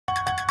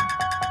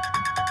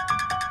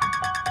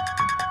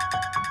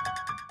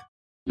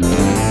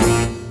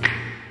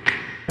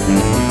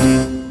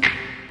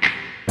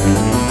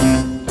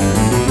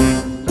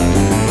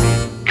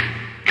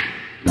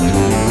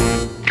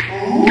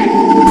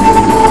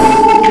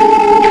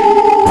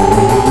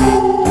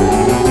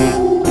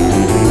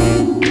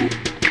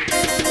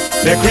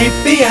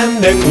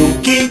and they're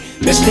kooky,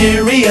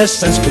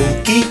 mysterious and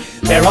spooky.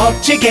 They're all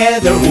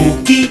together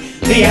ooky,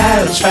 the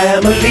Addams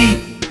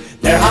Family.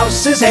 Their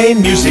house is a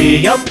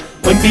museum.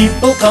 When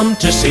people come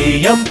to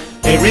see 'em,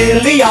 they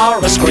really are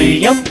a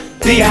scream,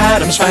 the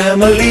Addams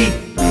Family.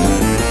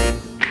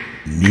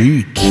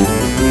 Neat.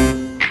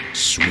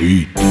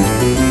 Sweet.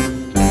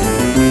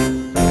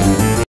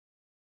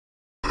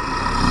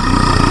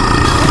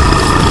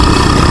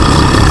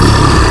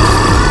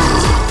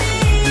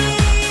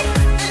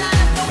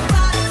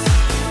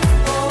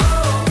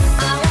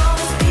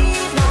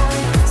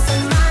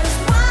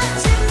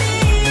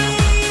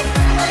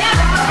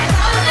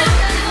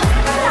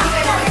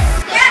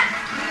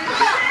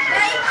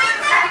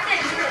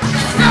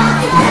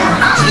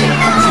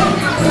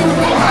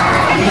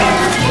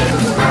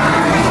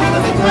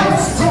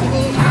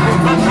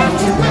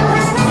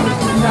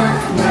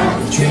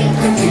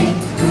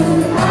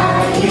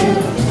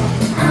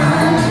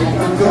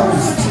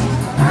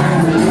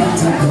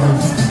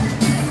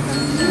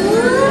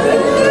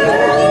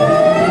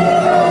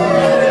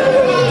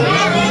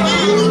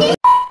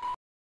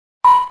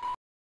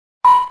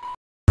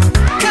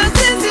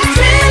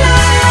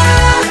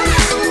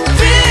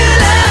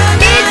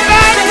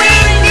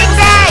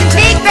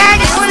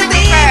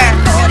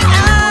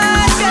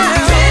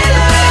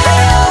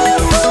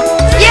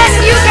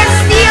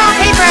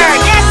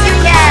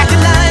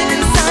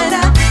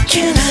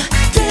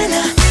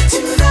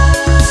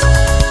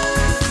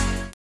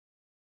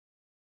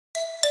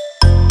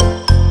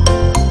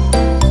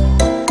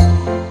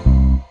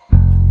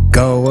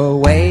 Go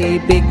away,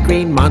 big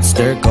green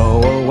monster,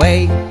 go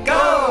away.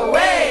 Go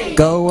away!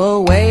 Go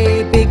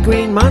away, big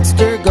green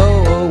monster, go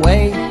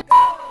away.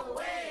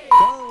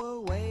 Go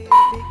away,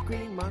 big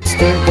green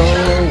monster, go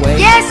away.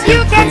 Yes,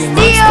 you can Big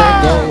green steal!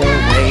 monster, go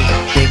away.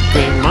 Big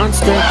green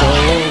monster, go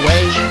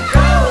away.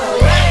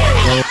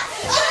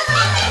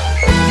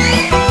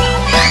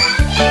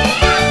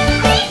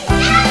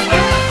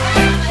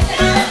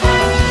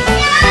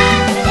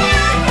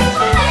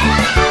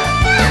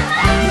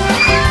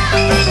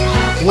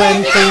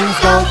 When things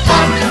go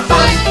bump,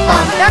 bump,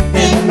 bump,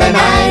 in the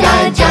night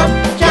I jump,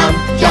 jump,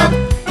 jump,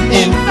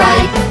 in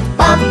fright.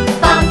 Bump,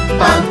 bump,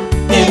 bump,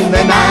 in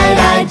the night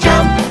I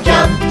jump,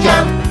 jump,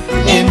 jump,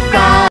 in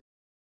fright.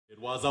 It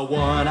was a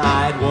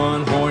one-eyed,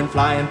 one-horned,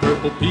 flying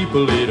purple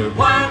people eater.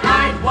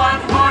 One-eyed,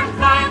 one-horned,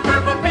 flying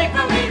purple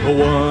people eater. A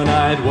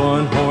one-eyed,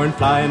 one-horned,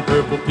 flying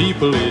purple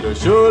people eater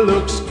sure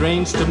looks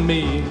strange to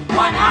me.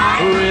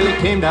 One-eyed. Really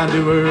came down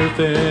to earth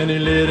and he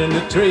lit in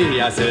a tree.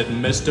 I said,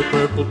 Mr.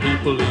 Purple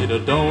People Eater,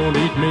 don't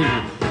eat me.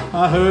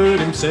 I heard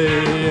him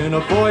say in a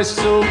voice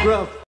so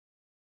gruff,